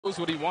Knows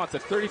what he wants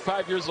at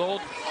 35 years old.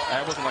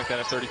 I wasn't like that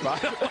at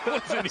 35. I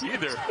wasn't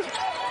either.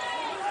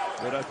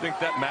 But I think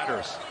that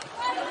matters.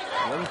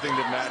 One thing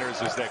that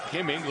matters is that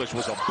Kim English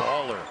was a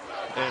baller.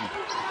 And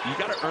you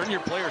got to earn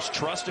your players'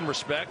 trust and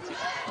respect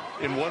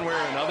in one way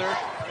or another.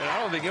 And I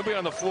don't think anybody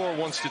on the floor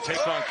wants to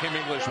take on Kim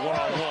English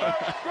one-on-one.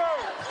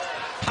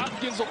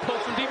 Hopkins will pull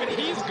from deep, and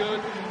he's good.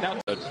 Now,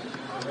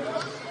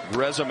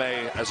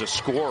 resume as a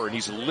scorer, and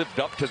he's lived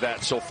up to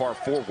that so far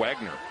for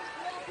Wagner.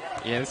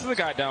 Yeah, this is a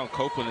guy down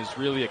Copeland is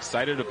really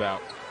excited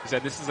about. He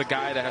said this is a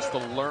guy that has to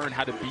learn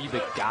how to be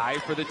the guy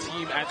for the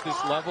team at this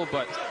level,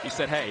 but he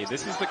said, hey,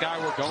 this is the guy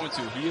we're going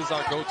to. He is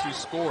our go-to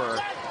scorer,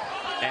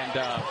 and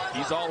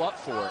he's all up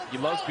for it. He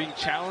loves being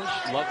challenged,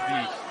 loves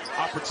the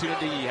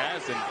opportunity he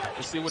has, and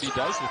we'll see what he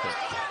does with it.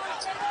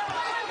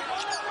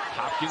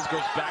 Hopkins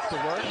goes back to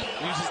work,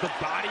 uses the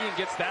body and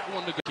gets that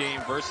one to go.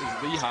 Game versus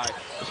Lehigh.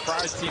 The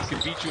Friars team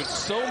can beat you in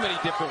so many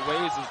different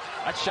ways.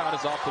 That shot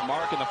is off the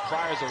mark, and the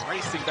Friars are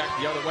racing back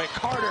the other way.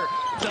 Carter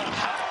to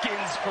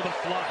Hopkins for the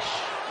flush.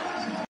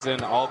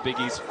 In All Big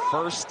East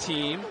first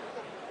team.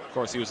 Of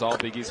course, he was All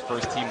Big East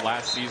first team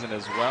last season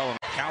as well. And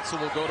Council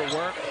will go to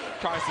work,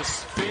 tries to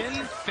spin,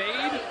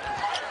 fade.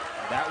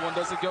 That one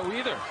doesn't go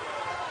either.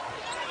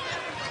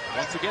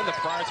 Once again, the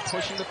Friars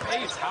pushing the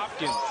pace.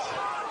 Hopkins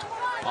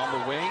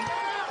on the wing.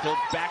 He'll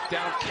back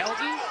down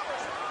Kelton.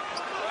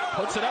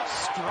 Puts it up.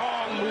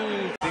 Strong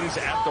move. Things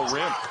at the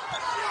rim.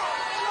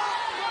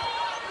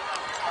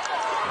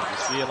 And you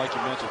see it, like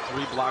you mentioned,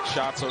 3 block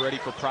shots already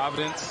for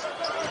Providence.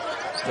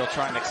 They'll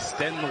try and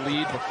extend the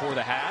lead before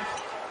the half.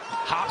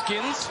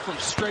 Hopkins from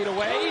straight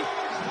away.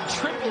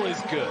 Triple is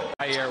good.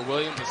 Jair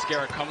Williams,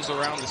 Mascara comes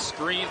around the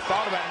screen.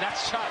 Thought about it. That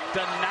shot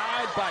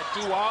denied by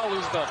Dual,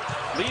 who's the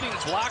leading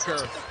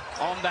blocker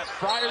on that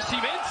Friars team.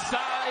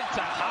 Inside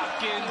to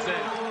Hopkins,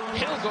 and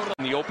he'll go to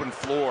the open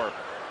floor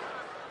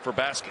for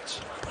baskets.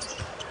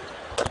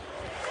 And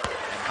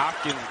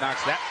Hopkins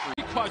knocks that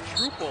free.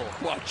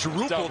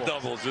 Quadruple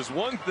doubles is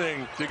one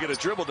thing to get a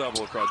triple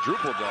double, a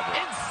quadruple double.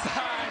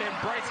 Inside, and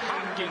Bryce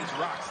Hopkins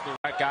rocks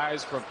the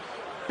guys from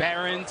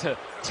Barron to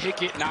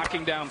Ticket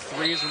knocking down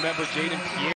threes. Remember Jaden Pierre.